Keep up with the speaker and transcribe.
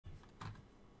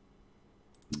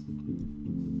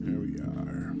There we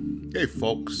are. Hey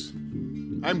folks,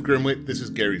 I'm Grimwit, this is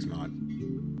Garry's Mod.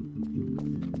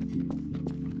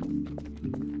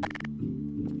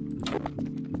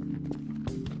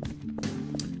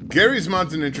 Garry's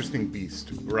Mod's an interesting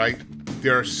beast, right?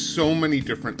 There are so many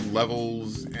different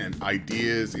levels and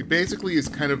ideas. It basically is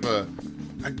kind of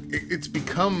it's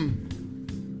become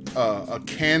a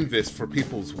canvas for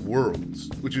people's worlds,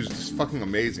 which is just fucking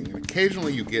amazing. And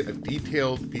occasionally you get a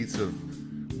detailed piece of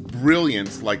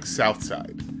brilliance like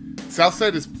Southside.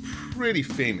 Southside is pretty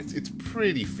famous. It's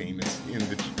pretty famous in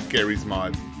the Garry's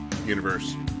Mod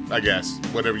universe, I guess,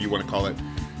 whatever you want to call it.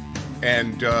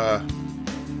 And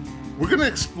we're going to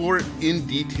explore it in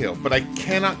detail, but I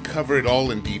cannot cover it all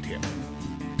in detail.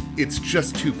 It's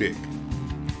just too big.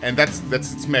 And that's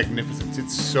its magnificence.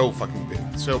 It's so fucking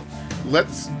big. So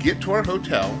let's get to our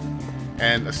hotel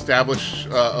and establish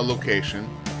a location.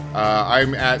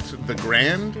 I'm at the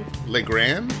Grand, Le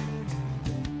Grand.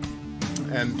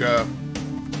 And,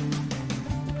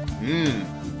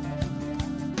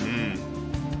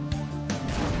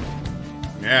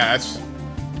 yeah,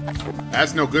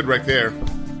 that's no good right there.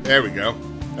 There we go.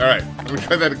 All right, let me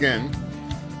try that again.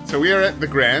 So we are at the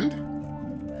Grand.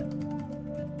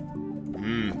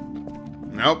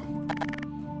 Nope.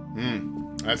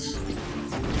 That's...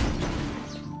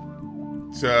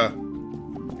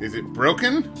 is it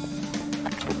broken?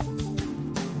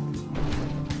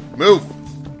 Move.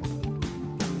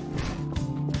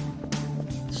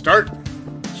 Start,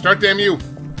 damn you.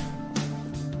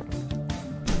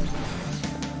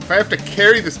 If I have to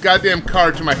carry this goddamn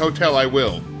car to my hotel, I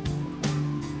will.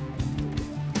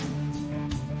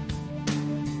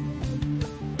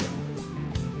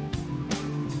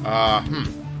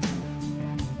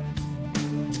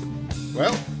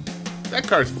 Well, that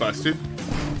car's busted.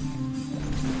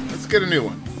 Let's get a new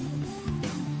one.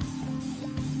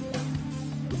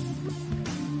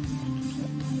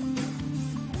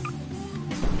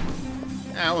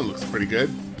 That one looks pretty good.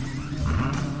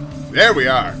 There we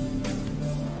are.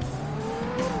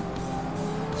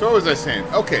 So what was I saying?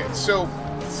 Okay, so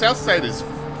Southside is,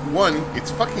 one, it's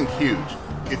fucking huge.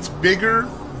 It's bigger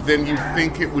than you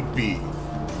think it would be.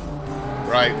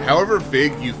 Right? However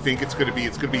big you think it's going to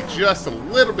be just a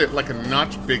little bit like a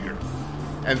notch bigger.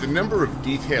 And the number of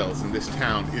details in this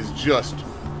town is just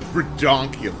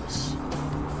redonkulous.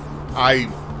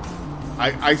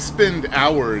 I spend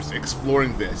hours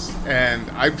exploring this, and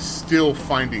I'm still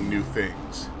finding new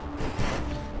things.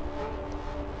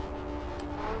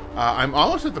 I'm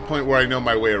almost at the point where I know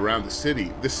my way around the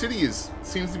city. The city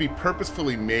seems to be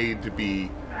purposefully made to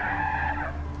be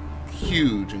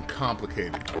huge and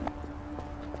complicated.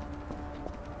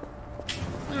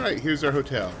 Alright, here's our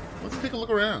hotel. Let's take a look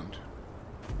around.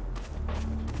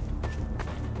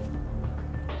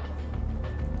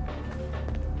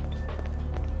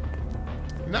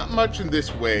 Not much in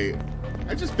this way.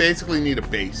 I just basically need a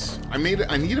base. I need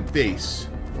a base.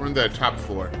 We're on the top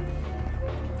floor.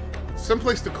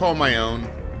 Someplace to call my own.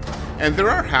 And there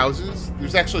are houses.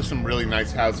 There's actually some really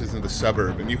nice houses in the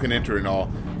suburb, and you can enter in all.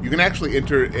 You can actually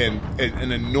enter in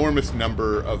an enormous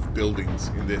number of buildings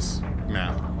in this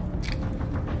map.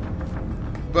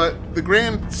 But the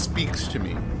Grand speaks to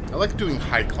me. I like doing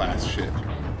high-class shit.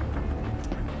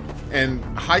 And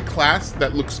high-class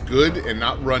that looks good and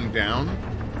not run down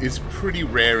is pretty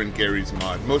rare in Garry's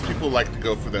Mod. Most people like to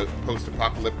go for the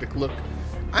post-apocalyptic look.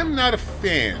 I'm not a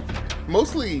fan.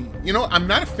 Mostly, you know, I'm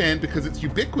not a fan because it's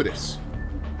ubiquitous.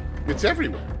 It's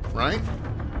everywhere, right?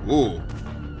 Ooh.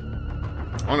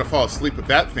 I want to fall asleep with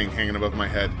that thing hanging above my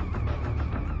head.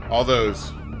 All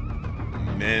those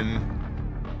men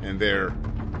and their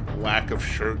lack of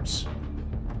shirts.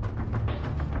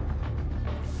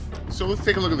 So let's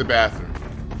take a look at the bathroom.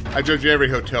 I judge every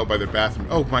hotel by their bathroom.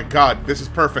 Oh my god, this is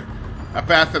perfect. A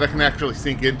bath that I can actually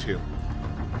sink into.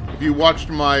 If you watched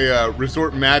my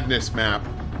Resort Madness map,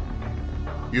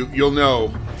 you'll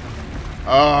know.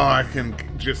 Oh, I can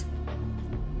just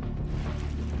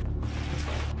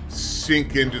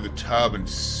sink into the tub and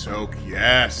soak.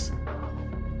 Yes.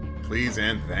 Please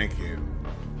and thank you.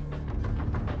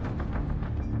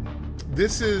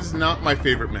 This is not my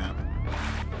favorite map.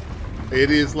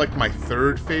 It is like my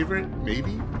third favorite,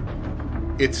 maybe.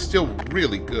 It's still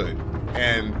really good.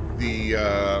 And the,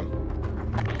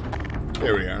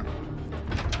 there we are.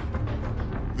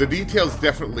 The details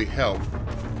definitely help.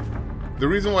 The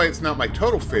reason why it's not my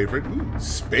total favorite,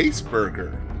 Space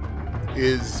Burger,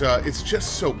 is it's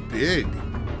just so big.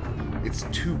 It's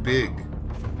too big.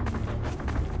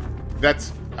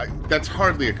 That's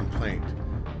hardly a complaint.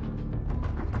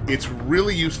 It's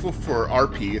really useful for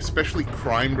RP, especially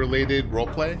crime-related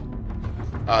roleplay.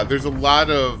 There's a lot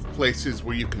of places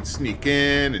where you can sneak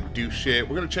in and do shit.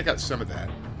 We're going to check out some of that.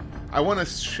 I want to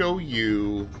show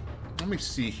you... Let me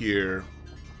see here.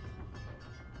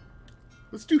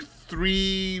 Let's do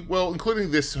 3... Well,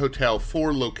 including this hotel,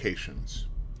 4 locations.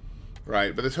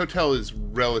 Right, but this hotel is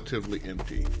relatively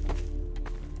empty.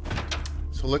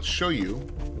 So let's show you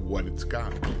what it's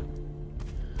got.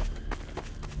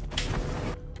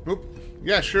 Oop.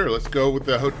 Yeah, sure. Let's go with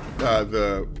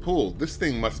the pool. This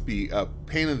thing must be a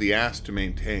pain in the ass to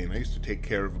maintain. I used to take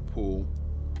care of a pool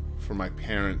for my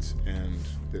parents, and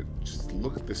just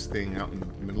look at this thing out in the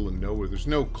middle of nowhere. There's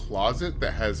no closet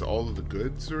that has all of the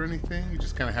goods or anything. You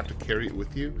just kind of have to carry it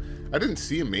with you. I didn't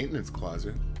see a maintenance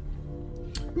closet.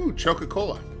 Ooh,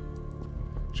 Coca-Cola.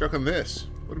 Choke on this.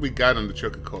 What do we got on the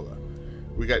Coca-Cola?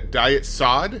 We got Diet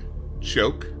Sod,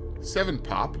 Choke, 7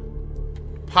 Pop,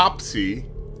 Popsy,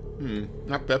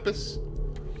 not Pepis,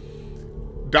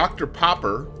 Dr.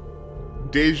 Popper,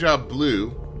 Deja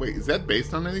Blue. Wait, is that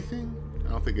based on anything?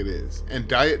 I don't think it is. And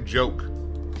Diet Joke.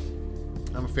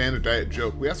 I'm a fan of Diet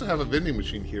Joke. We also have a vending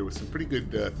machine here with some pretty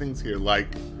good things here,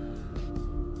 like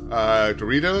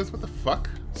Doritos. What the fuck?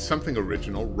 Something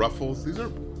original. Ruffles. These are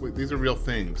real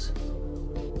things.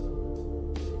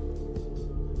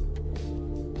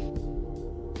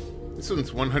 This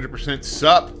one's 100%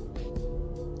 sup.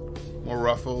 More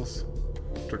Ruffles.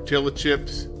 Tortilla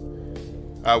chips.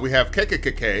 We have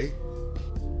KKKK.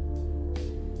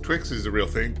 Twix is a real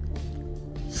thing.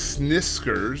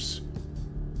 Sniskers.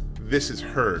 This is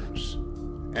hers.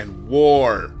 And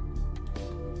War.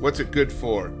 What's it good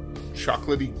for?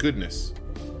 Chocolatey goodness.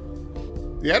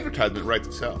 The advertisement writes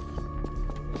itself.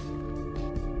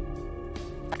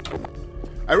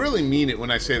 I really mean it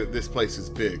when I say that this place is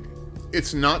big.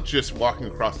 It's not just walking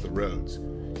across the roads.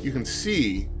 You can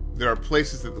see there are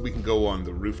places that we can go on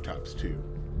the rooftops too,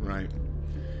 right?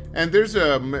 And there's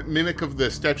a mimic of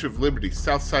the Statue of Liberty.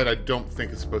 South Side I don't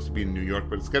think is supposed to be in New York,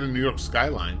 but it's got a New York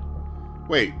skyline.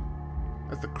 Wait,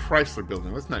 that's the Chrysler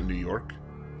Building. That's not New York.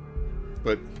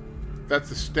 But that's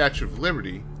the Statue of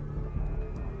Liberty.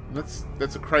 That's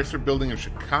a Chrysler Building in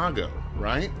Chicago,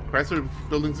 right? Chrysler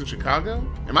Building's in Chicago?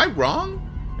 Am I wrong?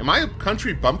 Am I a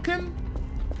country bumpkin?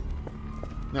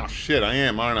 No, shit, I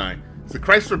am, aren't I? Is the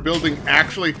Chrysler Building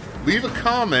actually... Leave a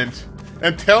comment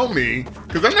and tell me,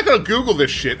 because I'm not going to Google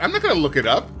this shit. I'm not going to look it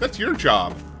up. That's your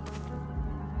job.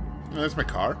 Oh, that's my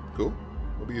car. Cool.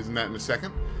 We'll be using that in a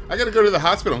second. I got to go to the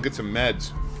hospital and get some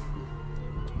meds.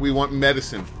 We want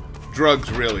medicine. Drugs,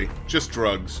 really. Just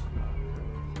drugs.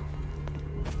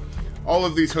 All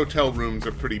of these hotel rooms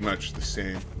are pretty much the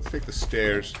same. Let's take the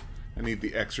stairs. I need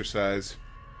the exercise.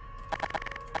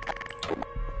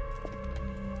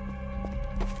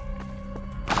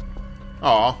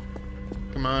 Aw.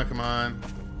 Come on, come on.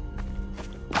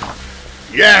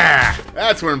 Yeah!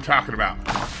 That's what I'm talking about.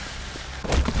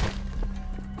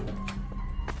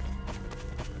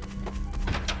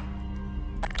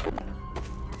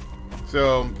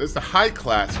 So, there's the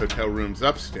high-class hotel rooms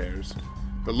upstairs.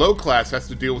 The low-class has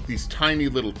to deal with these tiny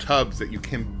little tubs that you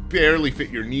can barely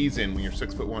fit your knees in when you're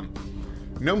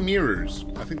 6'1". No mirrors.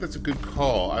 I think that's a good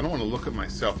call. I don't want to look at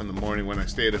myself in the morning when I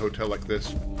stay at a hotel like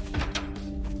this.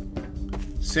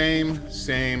 Same.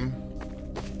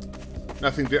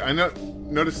 Nothing. I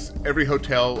notice every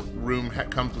hotel room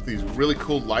comes with these really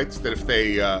cool lights that if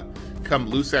they come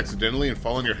loose accidentally and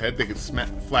fall on your head, they could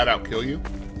flat out kill you.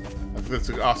 I think that's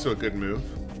also a good move.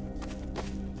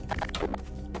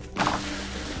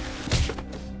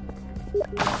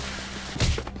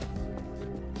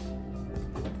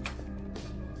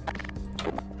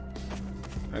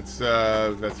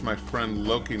 That's my friend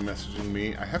Loki messaging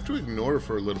me. I have to ignore her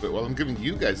for a little bit while I'm giving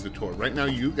you guys the tour. Right now,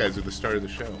 you guys are the star of the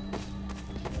show.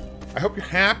 I hope you're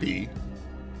happy.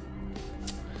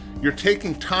 You're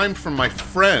taking time from my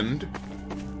friend.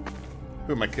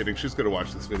 Who am I kidding? She's going to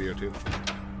watch this video too.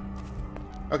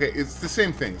 Okay, it's the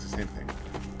same thing. It's the same thing.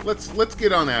 Let's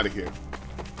get on out of here.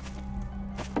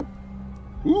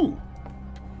 Ooh,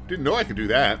 didn't know I could do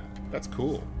that. That's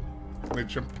cool. Can I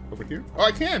jump over here? Oh,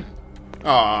 I can.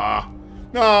 Ah,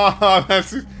 no,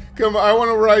 that's come on. I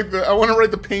want to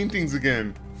write the paintings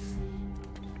again.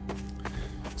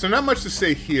 So not much to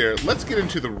say here. Let's get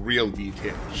into the real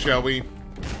details, shall we?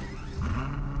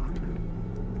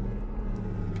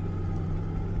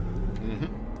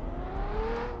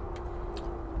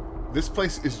 This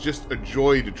place is just a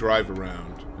joy to drive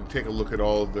around and take a look at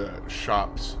all the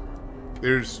shops.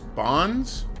 There's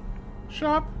Bond's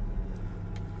shop.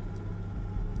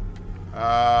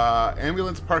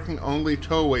 Ambulance parking only,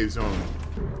 towaway zone.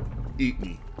 Eat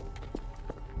me.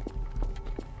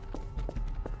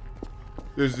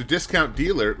 There's a discount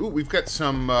dealer. Ooh, we've got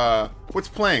some, what's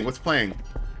playing? What's playing?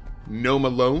 Gnome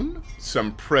Alone,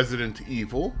 some President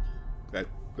Evil.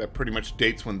 That pretty much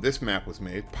dates when this map was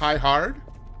made. Pie Hard.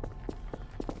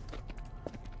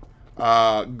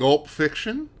 Gulp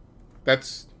Fiction.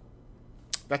 That's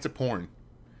a porn.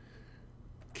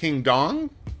 King Dong.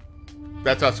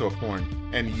 That's also a porn.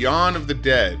 And Yawn of the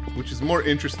Dead, which is more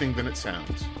interesting than it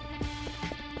sounds.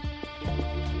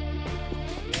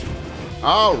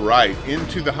 Alright,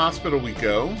 into the hospital we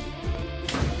go.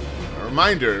 A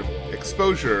reminder,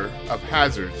 exposure of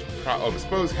hazards.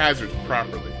 Expose hazards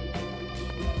properly.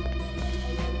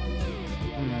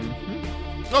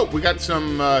 Oh, we got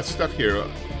some stuff here.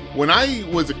 When I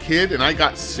was a kid and I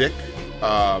got sick,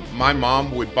 my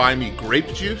mom would buy me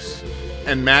grape juice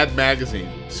and Mad Magazine.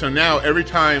 So now every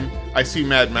time I see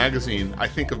Mad Magazine, I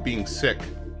think of being sick.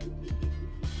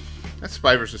 That's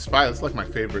Spy vs. Spy. That's like my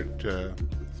favorite.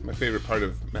 It's my favorite part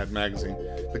of Mad Magazine.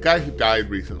 The guy who died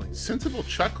recently, Sensible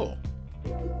Chuckle.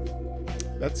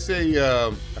 That's a.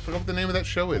 I forgot what the name of that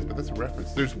show is, but that's a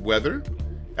reference. There's Weather,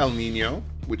 El Nino,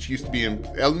 which used to be in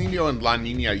El Nino and La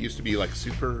Nina used to be like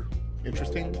super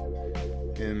interesting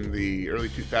in the early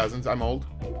 2000s. I'm old.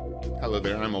 Hello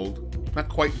there, I'm old. Not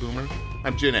quite boomer.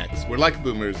 I'm Gen X. We're like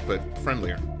boomers, but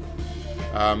friendlier.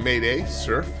 Mayday,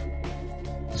 Surf.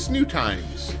 Snoo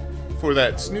Times, for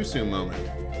that snoo moment.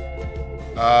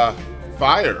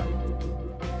 Fire.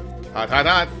 Hot, hot,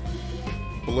 hot.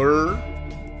 Blur.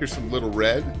 Here's some Little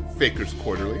Red. Faker's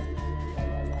Quarterly.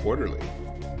 Quarterly.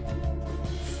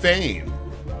 Fane.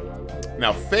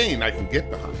 Now, Fane I can get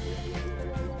behind.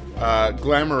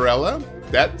 Glamourella.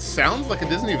 That sounds like a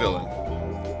Disney villain.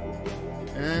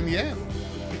 And yeah.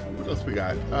 What else we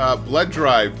got? Blood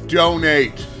Drive.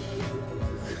 Donate.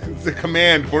 It's a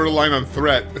command borderline on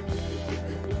threat.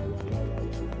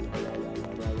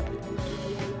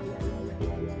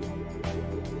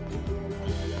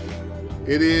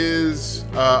 It is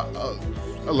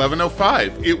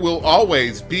 11:05. It will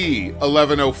always be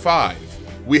 11:05.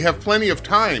 We have plenty of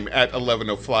time at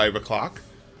 11:05 o'clock.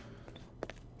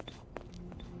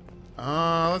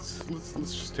 Let's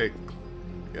just take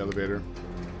the elevator.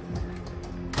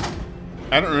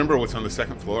 I don't remember what's on the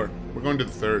second floor. We're going to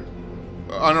the third.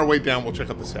 On our way down, we'll check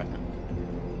out the second.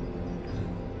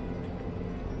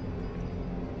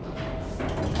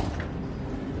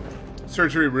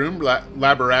 Surgery room,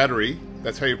 laboratory.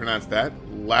 That's how you pronounce that.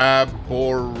 Laboratory.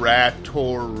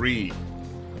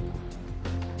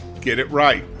 Get it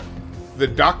right. The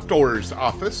doctor's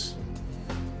office.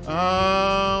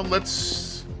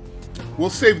 We'll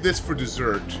save this for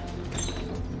dessert.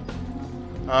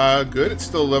 Good. It's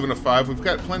still 11:05. We've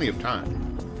got plenty of time.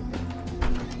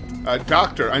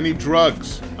 Doctor, I need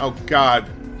drugs. Oh, God.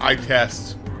 Eye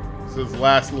tests. So those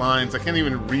last lines. I can't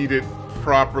even read it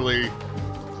properly.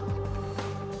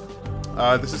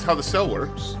 This is how the cell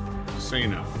works, so you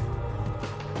know.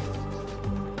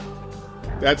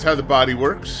 That's how the body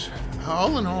works.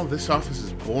 All in all, this office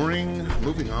is boring.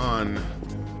 Moving on.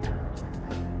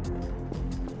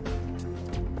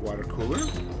 Water cooler.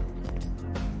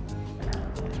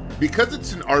 Because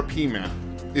it's an RP map,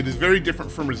 it is very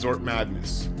different from Resort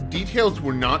Madness. Details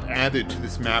were not added to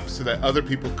this map so that other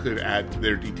people could add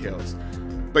their details.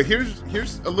 But here's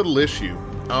a little issue.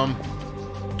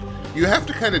 You have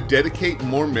to kind of dedicate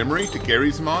more memory to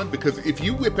Gary's mod, because if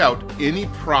you whip out any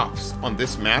props on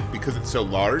this map because it's so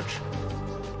large,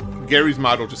 Gary's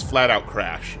mod will just flat out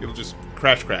crash. It'll just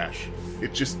crash.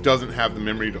 It just doesn't have the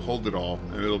memory to hold it all,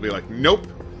 and it'll be like, nope.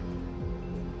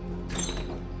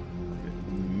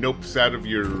 Nope's out of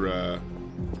your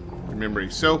memory.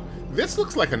 So this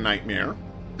looks like a nightmare.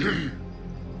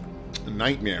 A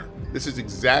nightmare. This is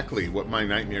exactly what my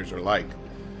nightmares are like.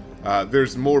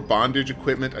 There's more bondage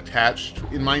equipment attached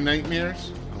in my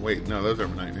nightmares. Oh, wait, no, those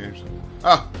aren't my nightmares.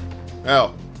 Oh,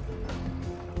 hell.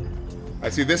 I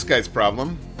see this guy's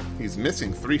problem. He's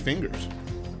missing 3 fingers.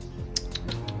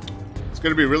 It's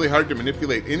going to be really hard to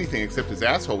manipulate anything except his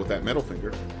asshole with that middle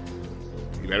finger.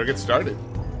 You better get started.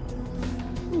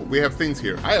 Ooh, we have things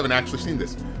here. I haven't actually seen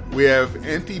this. We have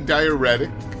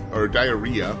anti-diuretic, or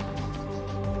diarrhea.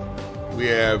 We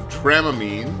have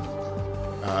Dramamine.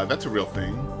 That's a real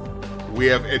thing. We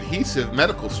have adhesive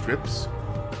medical strips.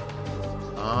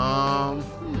 And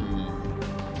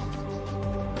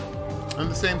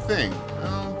the same thing.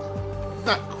 It's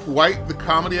not quite the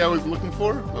comedy I was looking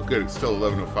for. Oh, good, it's still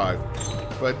 11:05.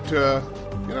 But you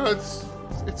know, it's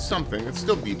something. It's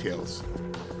still details.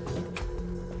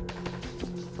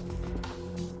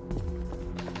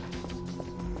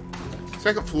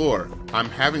 Second floor. I'm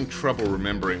having trouble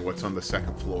remembering what's on the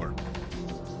second floor.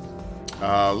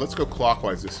 Let's go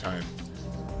clockwise this time.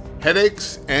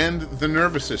 Headaches and the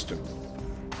nervous system.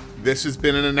 This has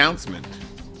been an announcement.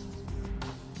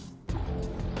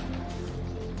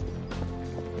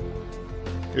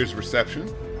 Here's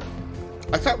reception.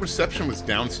 I thought reception was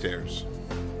downstairs.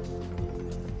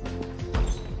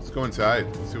 Let's go inside,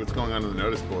 see what's going on the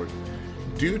notice board.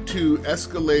 Due to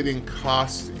escalating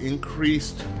costs,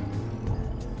 increased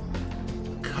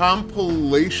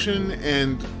compilation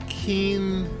and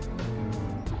keen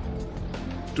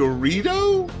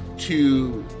Dorito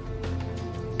to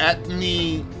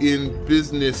Atney in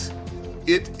business,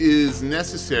 it is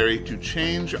necessary to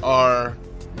change our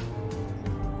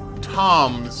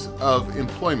terms of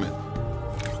employment.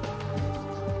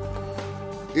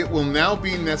 It will now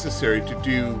be necessary to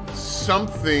do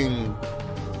something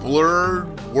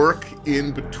blurred work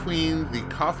in between the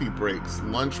coffee breaks,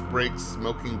 lunch breaks,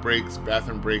 smoking breaks,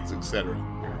 bathroom breaks, etc.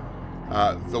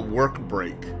 The work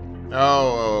break.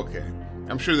 Oh, okay.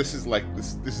 I'm sure this is like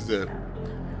this is a,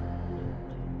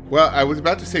 well, I was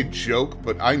about to say joke,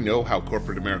 but I know how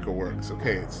corporate America works.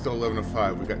 Okay, it's still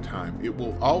 11:05. We got time. It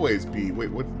will always be.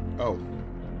 Wait, what? Oh,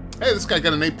 hey, this guy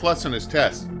got an A+ on his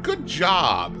test. Good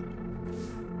job.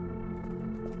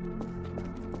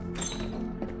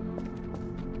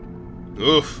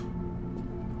 Oof.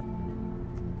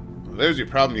 Well, there's your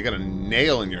problem. You got a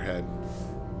nail in your head.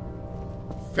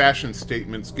 Fashion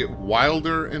statements get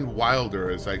wilder and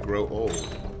wilder as I grow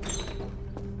old.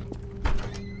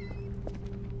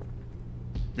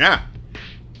 Yeah.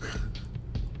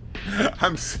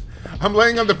 I'm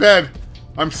laying on the bed.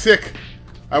 I'm sick.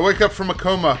 I wake up from a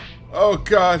coma. Oh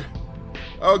God.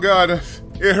 Oh God.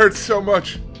 It hurts so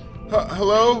much.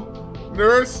 Hello?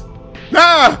 Nurse?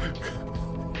 Ah!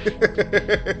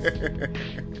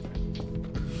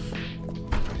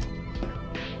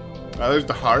 There's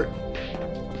the heart.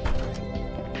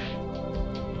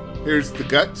 Here's the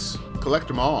guts. Collect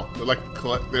them all. They're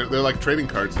like trading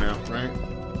cards now, right?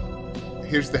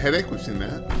 Here's the headache. We've seen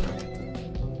that.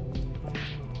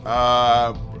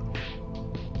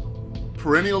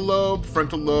 Perennial lobe,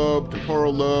 frontal lobe,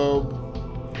 temporal lobe,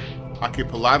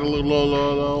 occipitatal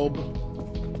lobe.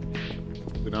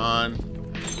 Moving on.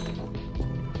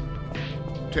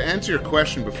 To answer your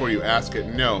question before you ask it,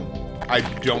 no, I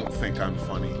don't think I'm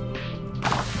funny.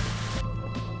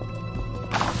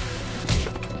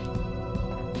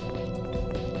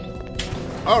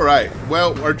 Alright,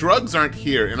 well, our drugs aren't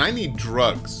here, and I need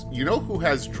drugs. You know who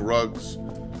has drugs?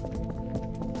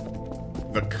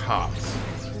 The cops.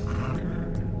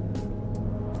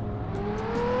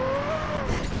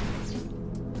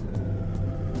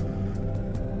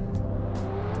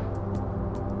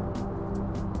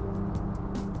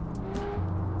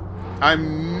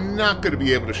 I'm not going to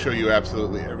be able to show you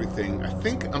absolutely everything. I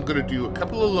think I'm going to do a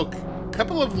couple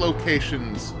of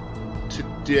locations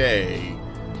today,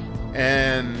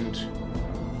 and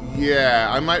yeah,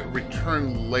 I might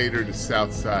return later to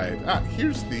Southside.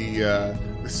 Here's the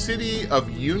City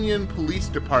of Union Police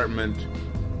Department,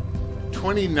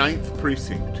 29th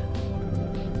Precinct.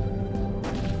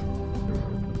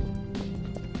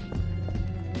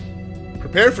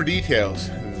 Prepare for details.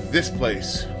 This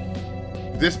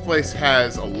place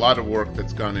has a lot of work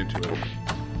that's gone into it.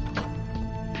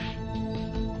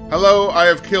 Hello, I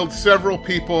have killed several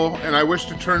people, and I wish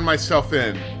to turn myself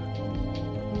in.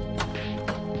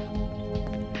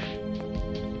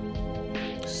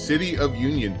 City of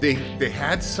Union. They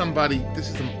had somebody, this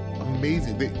is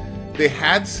amazing. They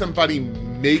had somebody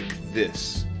make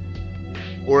this.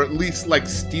 Or at least like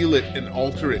steal it and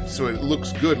alter it so it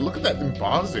looks good. Look at that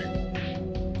embossing.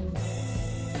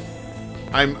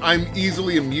 I'm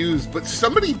easily amused, but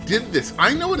somebody did this.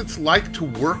 I know what it's like to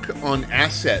work on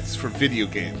assets for video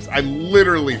games. I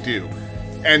literally do.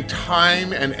 And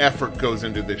time and effort goes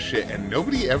into this shit, and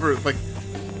nobody ever, like,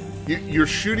 you're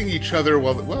shooting each other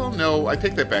while, well, no, I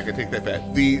take that back,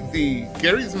 The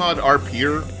Garry's Mod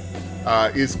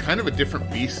RPer is kind of a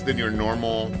different beast than your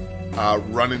normal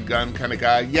run and gun kind of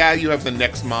guy. Yeah, you have the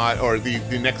next mod, or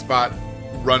the next bot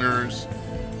runners,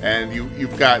 and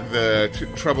you've got the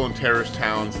Trouble in Terrorist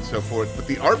Towns and so forth. But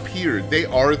the RPer, they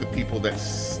are the people that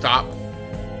stop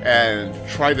and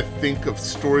try to think of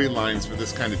storylines for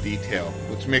this kind of detail,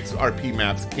 which makes RP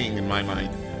maps king in my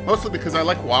mind. Mostly because I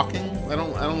like walking. I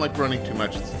don't like running too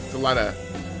much. It's a lot of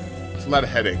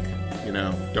headache, you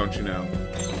know. Don't you know?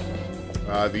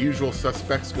 The usual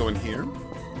suspects go in here.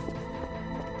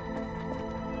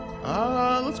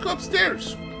 Let's go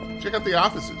upstairs. Check out the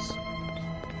offices.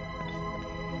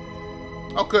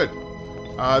 Oh, good.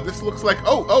 This looks like...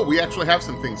 Oh, we actually have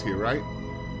some things here, right?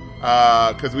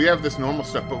 Because we have this normal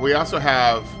stuff, but we also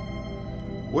have...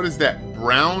 What is that?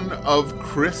 Brown of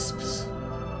crisps?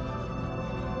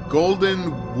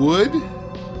 Golden wood?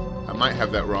 I might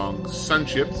have that wrong. Sun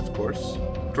chips, of course.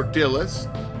 Tortillas.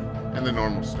 And the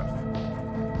normal stuff.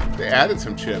 They added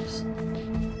some chips.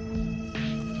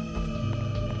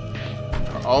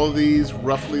 Are all of these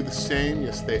roughly the same?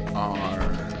 Yes, they are.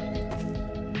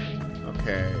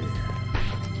 Okay.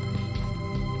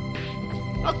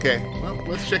 Okay, well,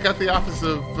 let's check out the office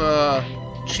of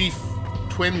Chief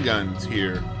Twin Guns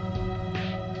here.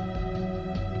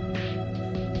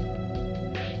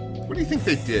 What do you think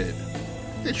they did?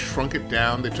 They shrunk it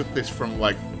down. They took this from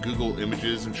like Google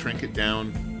Images and shrank it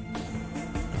down.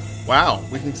 Wow,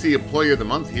 we can see Employee of the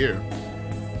Month here.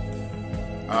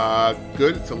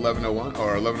 Good, it's 11:01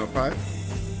 or 11:05.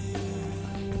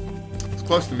 It's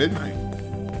close to midnight.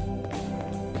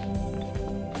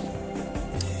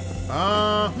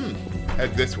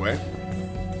 Head this way.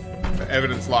 The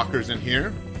evidence locker's in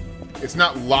here. It's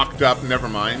not locked up, never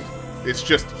mind. It's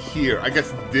just here. I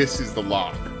guess this is the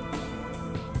lock.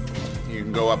 You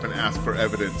can go up and ask for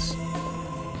evidence.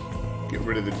 Get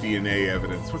rid of the DNA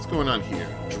evidence. What's going on here?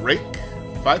 Drake,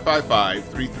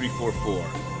 555-3344.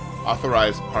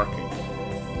 Authorized parking.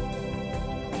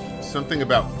 Something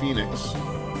about Phoenix.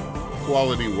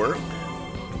 Quality work.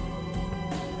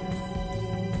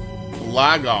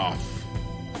 Lag off.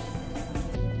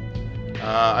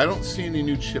 I don't see any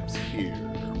new chips here.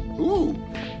 Ooh,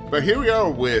 but here we are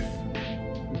with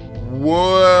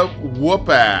Whoop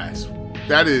Ass.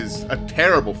 That is a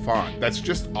terrible font. That's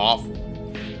just awful.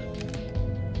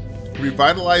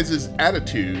 Revitalizes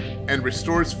attitude and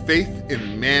restores faith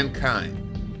in mankind.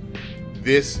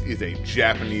 This is a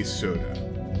Japanese soda.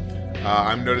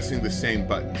 I'm noticing the same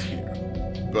buttons here,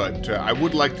 but I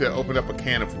would like to open up a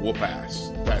can of Whoop Ass.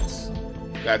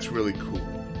 That's really cool.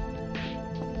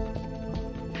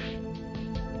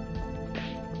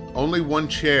 Only one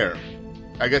chair.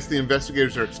 I guess the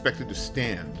investigators are expected to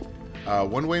stand.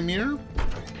 One-way mirror?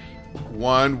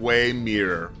 One-way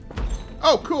mirror.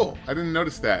 Oh, cool. I didn't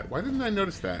notice that. Why didn't I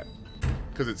notice that?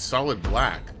 Because it's solid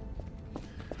black.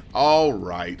 All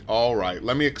right.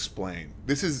 Let me explain.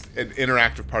 This is an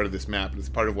interactive part of this map, and it's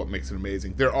part of what makes it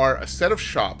amazing. There are a set of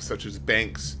shops, such as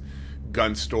banks,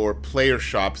 gun store, player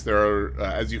shops. There are,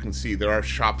 as you can see, there are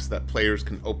shops that players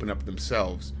can open up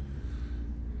themselves.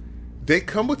 They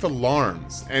come with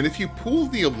alarms, and if you pull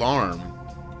the alarm,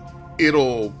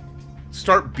 it'll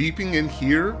start beeping in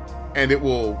here, and it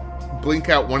will blink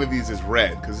out one of these as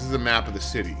red, because this is a map of the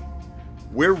city.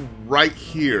 We're right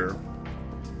here.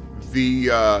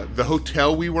 The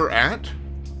hotel we were at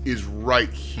is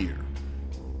right here.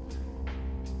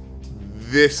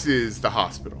 This is the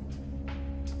hospital.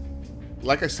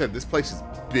 Like I said, this place is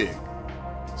big.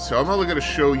 So I'm only going to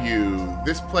show you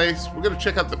this place. We're going to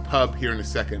check out the pub here in a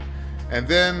second. And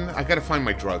then I got to find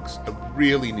my drugs. I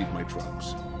really need my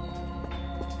drugs.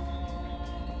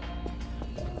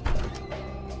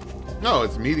 No,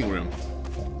 it's a meeting room.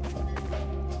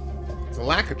 It's a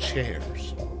lack of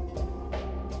chairs.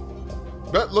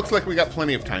 But looks like we got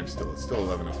plenty of time still. It's still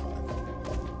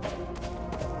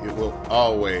 11:05. It will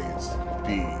always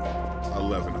be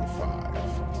 11:05.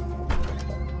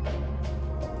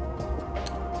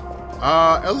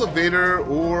 Elevator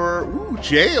or... Ooh,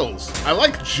 jails. I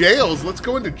like jails. Let's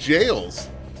go into jails.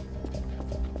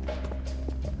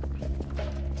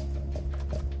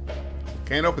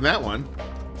 Can't open that one.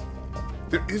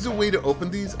 There is a way to open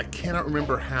these. I cannot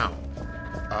remember how.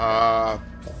 Fuck.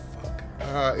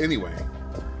 Anyway.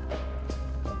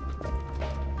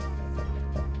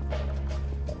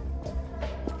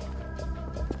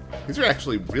 These are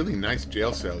actually really nice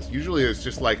jail cells. Usually it's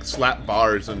just like slap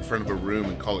bars in front of a room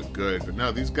and call it good. But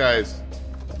no, these guys,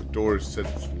 the doors said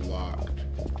it's locked.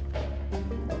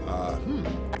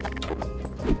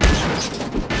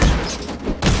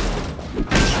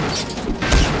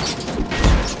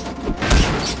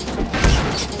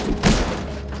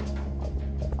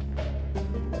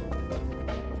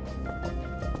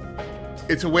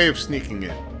 It's a way of sneaking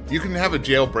in. You can have a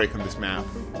jailbreak on this map.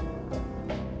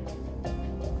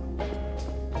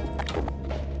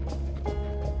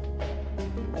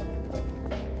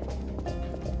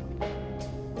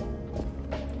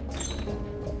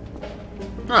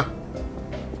 Huh.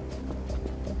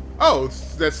 Oh,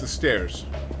 that's the stairs.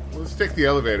 Let's take the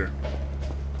elevator.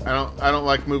 I don't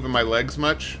like moving my legs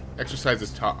much. Exercise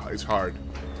is hard.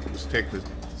 Let's take the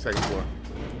second floor.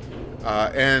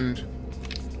 And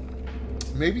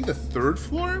maybe the third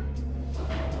floor?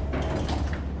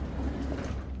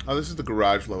 Oh, this is the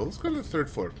garage level. Let's go to the third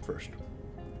floor first.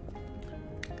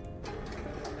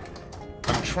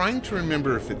 I'm trying to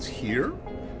remember if it's here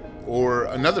or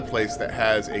another place that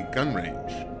has a gun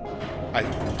range. I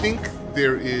think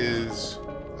there is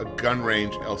a gun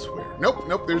range elsewhere.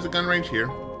 Nope, there's a gun range here.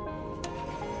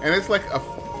 And it's like a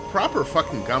proper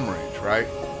fucking gun range, right?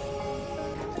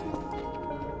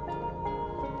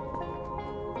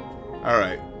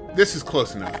 Alright, this is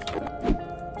close enough.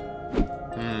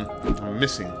 I'm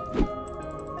missing.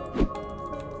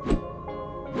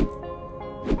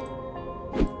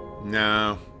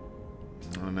 No.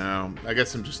 Oh no. I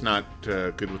guess I'm just not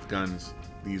good with guns.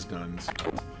 These guns.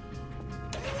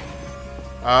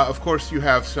 Of course, you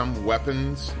have some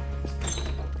weapons.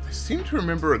 I seem to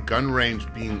remember a gun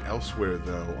range being elsewhere,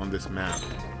 though, on this map.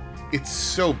 It's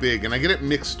so big, and I get it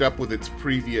mixed up with its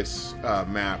previous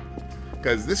map,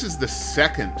 because this is the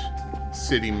second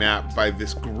city map by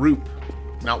this group.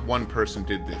 Not one person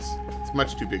did this. It's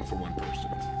much too big for one person.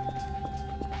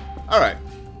 Alright.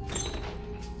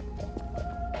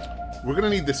 We're going to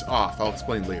need this off. I'll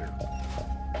explain later.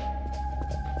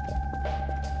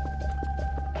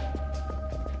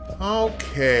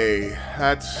 Okay,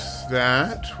 that's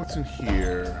that. What's in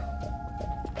here?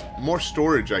 More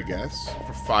storage, I guess,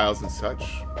 for files and such.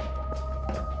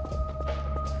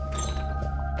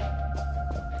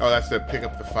 Oh, that's to pick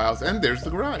up the files. And there's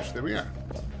the garage. There we are.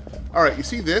 Alright, you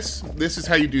see this? This is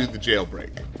how you do the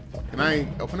jailbreak. Can I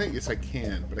open it? Yes, I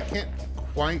can. But I can't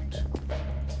quite...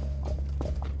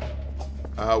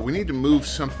 we need to move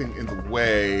something in the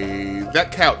way.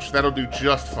 That couch. That'll do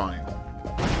just fine.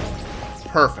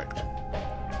 Perfect.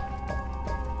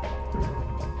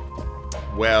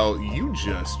 Well, you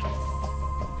just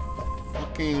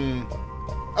fucking...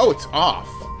 Oh, it's off.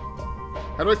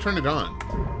 How do I turn it on?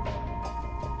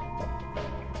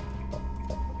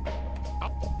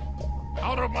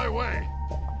 Out of my way!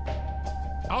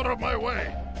 Out of my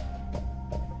way!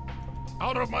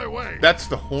 Out of my way! That's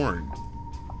the horn.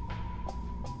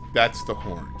 That's the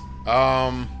horn.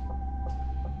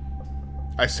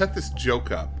 I set this joke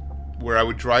up where I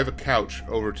would drive a couch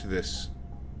over to this,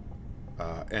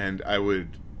 and I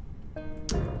would...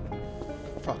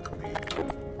 Fuck me.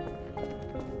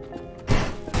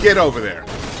 Get over there.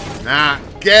 Nah,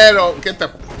 get the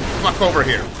fuck over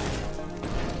here.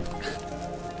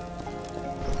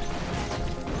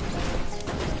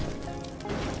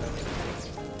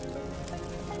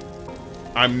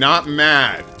 I'm not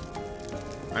mad.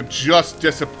 I'm just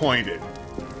disappointed.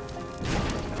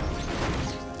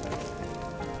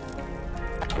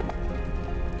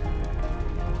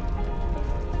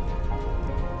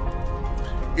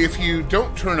 If you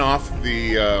don't turn off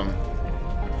the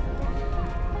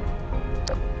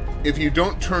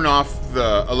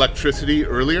electricity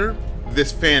earlier,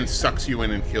 this fan sucks you in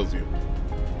and kills you.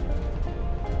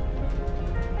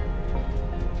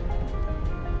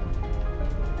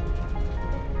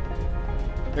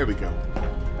 There we go.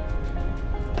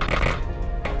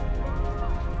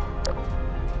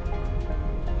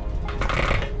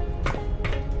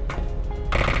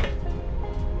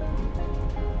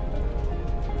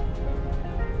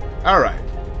 All right.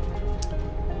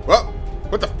 Well,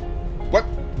 what the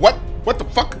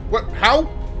fuck? What? How?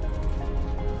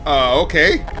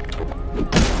 Okay.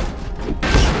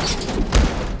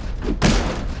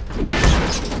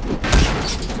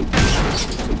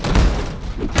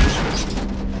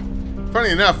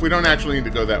 Funny enough, we don't actually need to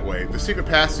go that way. The secret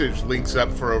passage links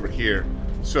up for over here.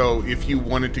 So if you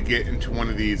wanted to get into one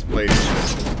of these places,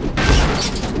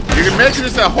 you can make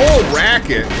this a whole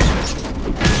racket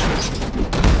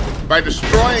by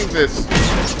destroying this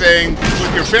thing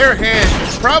with your bare hands. You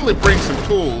should probably bring some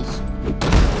tools,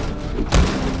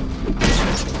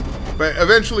 but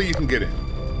eventually you can get in,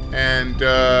 and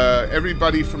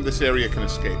everybody from this area can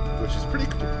escape, which is pretty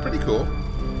cool.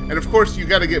 And of course, you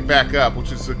got to get back up,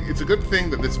 which is it's a good thing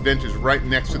that this vent is right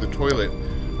next to the toilet,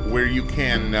 where you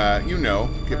can, you know,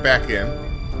 get back in.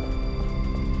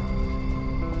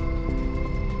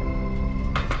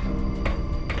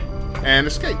 And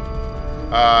escape.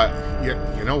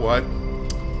 You know what?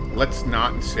 Let's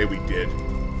not say we did.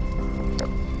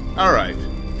 Alright.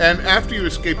 And after you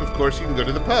escape, of course, you can go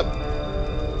to the pub.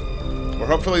 Or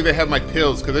hopefully they have my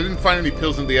pills, because I didn't find any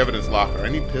pills in the evidence locker. I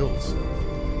need pills.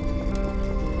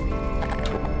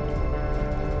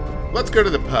 Let's go to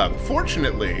the pub.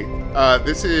 Fortunately,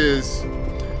 this is...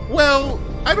 Well,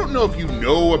 I don't know if you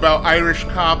know about Irish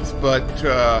cops, but,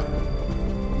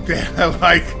 they're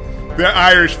like... They're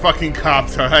Irish fucking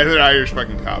cops. They're Irish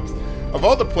fucking cops. Of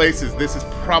all the places, this is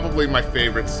probably my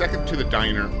favorite. Second to the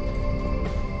diner.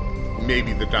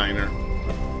 Maybe the diner.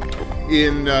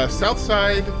 In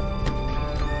Southside,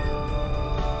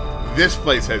 this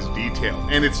place has detail.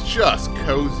 And it's just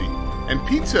cozy. And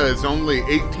pizza is only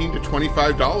 $18 to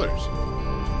 $25.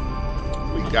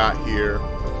 We got here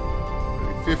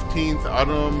 15th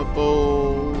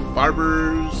Automobile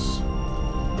Barbers.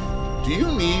 Do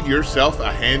you need yourself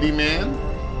a handyman?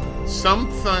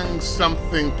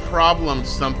 Something, problem,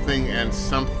 something, and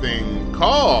something.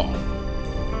 Call.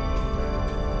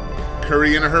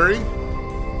 Curry in a hurry.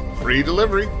 Free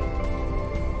delivery.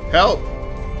 Help.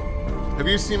 Have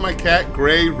you seen my cat,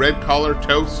 Gray Red Collar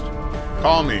Toast?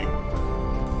 Call me.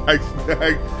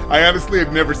 I honestly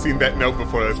had never seen that note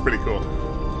before. That's pretty cool.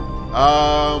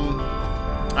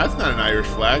 That's not an Irish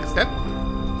flag. Is that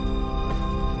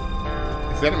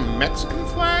a Mexican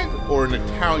flag or an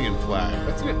Italian flag?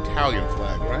 That's an Italian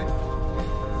flag, right?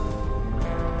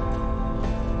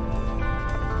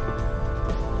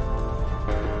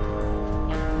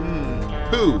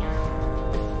 Pooh.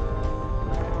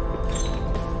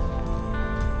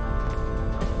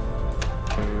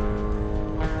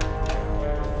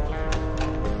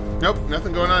 Nope,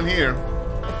 nothing going on here.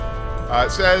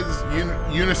 It says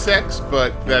unisex,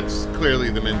 but that's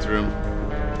clearly the men's room.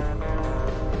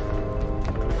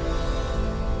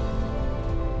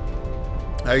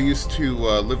 I used to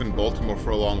live in Baltimore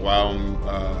for a long while, and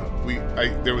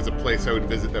there was a place I would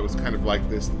visit that was kind of like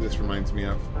this. This reminds me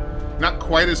of. Not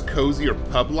quite as cozy or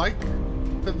pub-like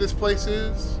that this place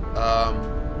is,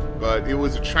 but it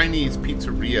was a Chinese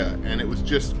pizzeria, and it was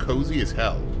just cozy as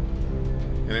hell.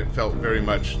 And it felt very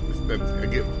much. I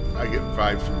get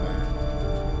vibes from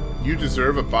that. You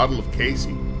deserve a bottle of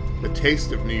Casey, the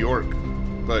taste of New York,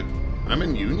 but I'm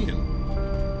in Union.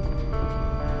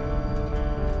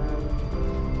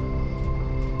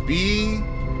 B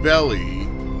Belly,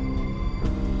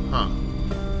 huh?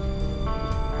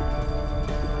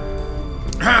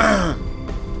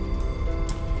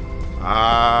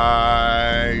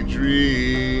 I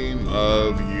dream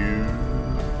of you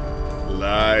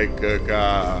like a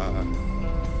god.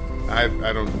 I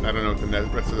don't know what the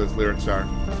rest of those lyrics are.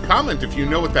 Comment if you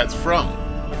know what that's from.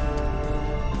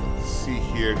 Let's see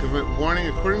here. Government warning: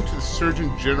 according to the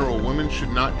Surgeon General, women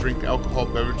should not drink alcohol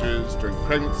beverages during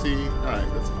pregnancy. All right,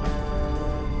 that's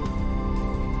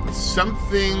fine. Some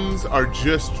things are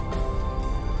just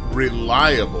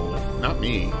reliable. Not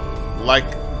me.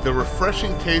 Like the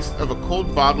refreshing taste of a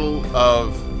cold bottle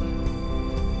of.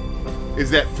 Is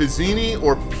that Fizzini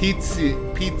or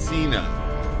Pizzina?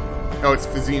 Oh, it's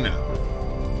Fizzina.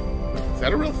 Is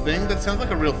that a real thing? That sounds like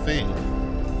a real thing.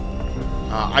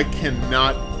 I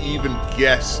cannot even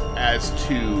guess as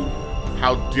to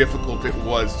how difficult it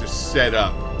was to set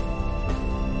up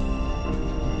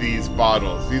these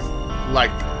bottles. These,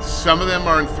 like, some of them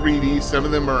are in 3D, some of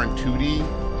them are in 2D.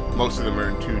 Most of them are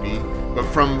in 2D. But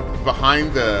from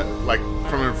behind the, like,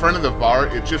 from in front of the bar,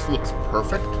 it just looks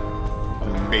perfect.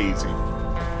 Amazing.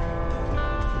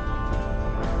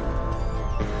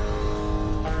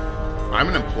 I'm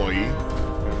an employee.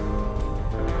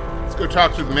 Let's go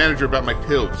talk to the manager about my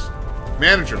pills.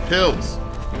 Manager, pills.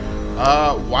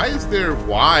 Why is there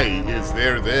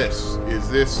this? Is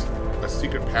this a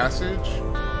secret passage?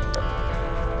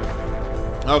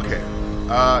 Okay.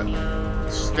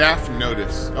 Staff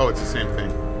notice. Oh, it's the same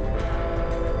thing.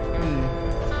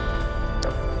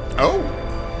 Oh.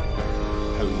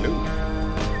 Hello.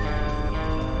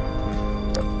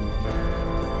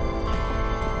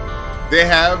 They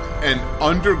have an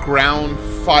underground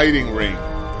fighting ring.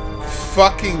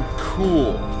 Fucking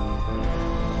cool.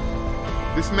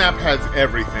 This map has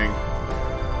everything.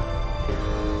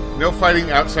 No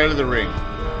fighting outside of the ring.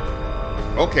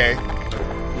 Okay.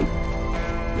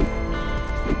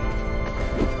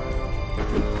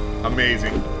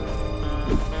 Amazing.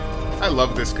 I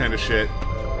love this kind of shit.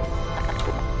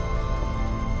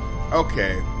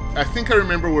 Okay. I think I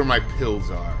remember where my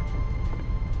pills are.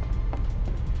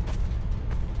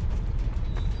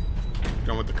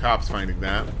 Don't want the cops finding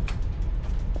that.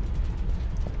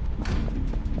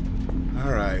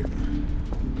 Alright.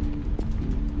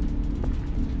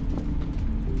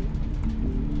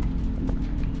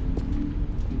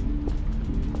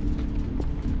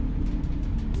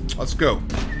 Let's go.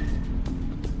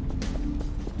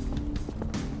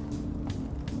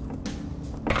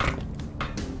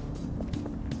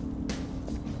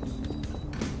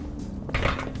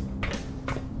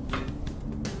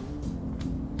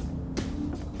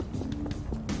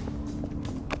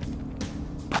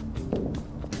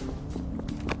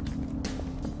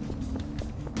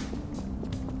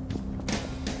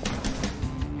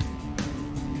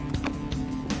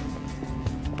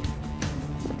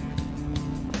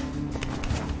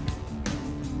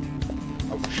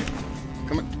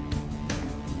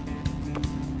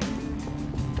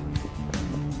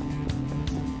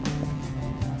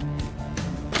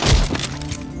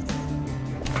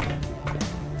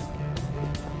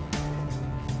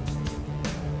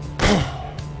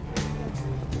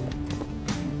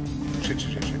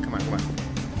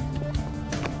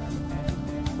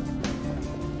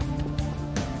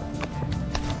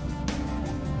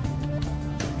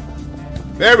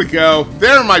 There we go.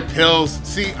 There are my pills.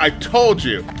 See, I told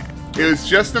you. It was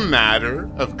just a matter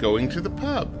of going to the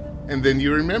pub. and then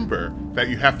you remember that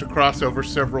you have to cross over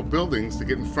several buildings to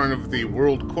get in front of the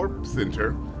World Corp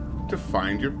Center to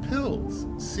find your pills.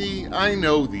 See, I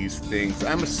know these things.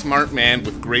 I'm a smart man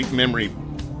with great memory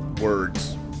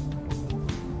words.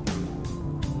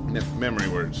 Memory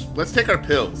words. Let's take our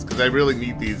pills, because I really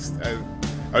need these.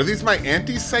 Are these my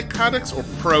antipsychotics or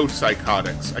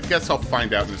pro-psychotics? I guess I'll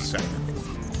find out in a second.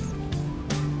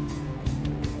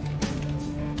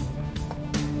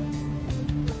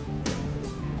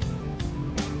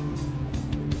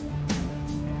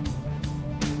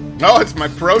 Oh, it's my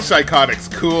pro-psychotics.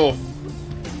 Cool.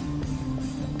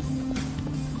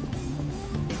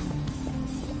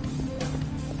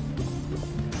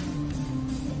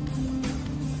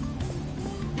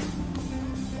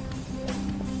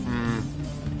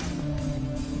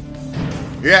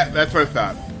 Yeah, that's what I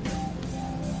thought.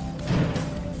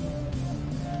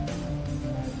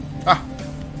 Ah.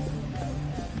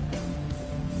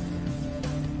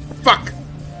 Fuck.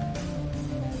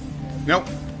 Nope.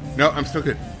 No, I'm still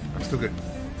good. I'm still good.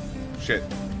 Shit.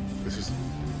 This is...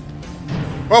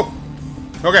 Oh!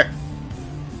 Okay.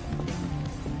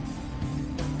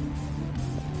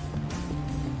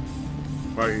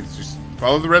 Well, it's just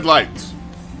follow the red lights.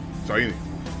 That's all you need.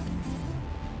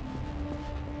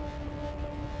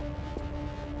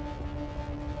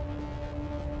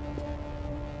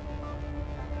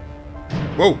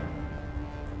 Whoa!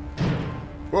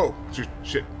 Whoa!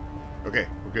 Shit. Okay,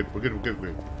 we're good. We're good. We're good.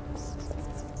 We're good.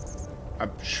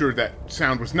 I'm sure that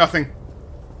sound was nothing.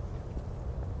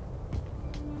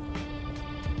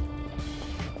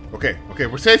 Okay, okay,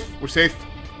 we're safe. We're safe.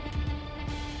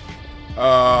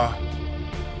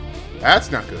 That's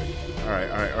not good.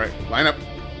 Alright, alright, alright. Line up.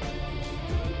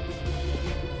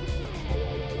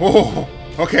 Oh,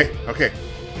 okay, okay.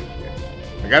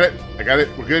 I got it. I got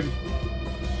it. We're good.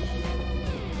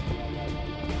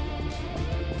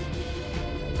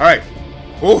 Alright.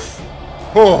 Oof.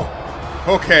 Oh,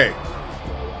 okay.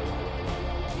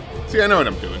 See, I know what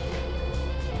I'm doing.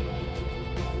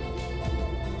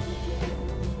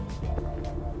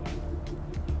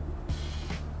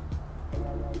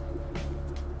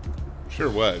 Sure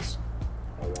was.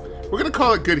 We're gonna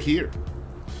call it good here.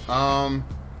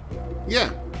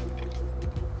 Yeah.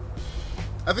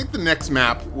 I think the next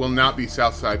map will not be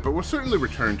Southside, but we'll certainly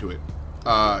return to it.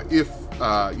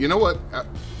 You know what?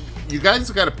 You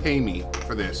guys gotta pay me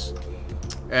for this.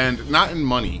 And not in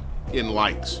money, in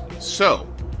likes. So,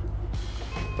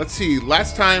 let's see.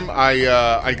 Last time I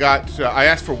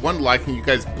asked for 1 like, and you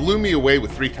guys blew me away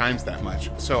with 3 times that much.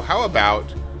 So how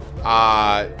about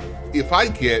if I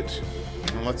get,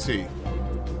 let's see,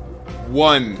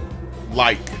 1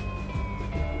 like,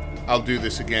 I'll do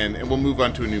this again, and we'll move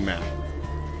on to a new map.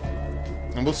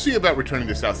 And we'll see about returning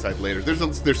to Southside later.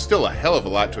 There's still a hell of a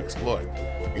lot to explore,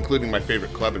 including my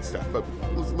favorite club and stuff. But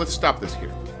let's stop this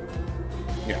here.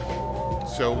 Yeah.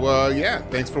 So, yeah,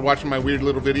 thanks for watching my weird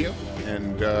little video,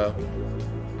 and,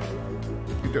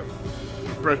 you do.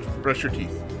 Brush your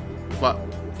teeth.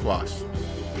 Floss.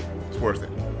 It's worth it.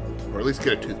 Or at least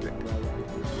get a toothpick.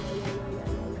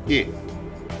 Yeah.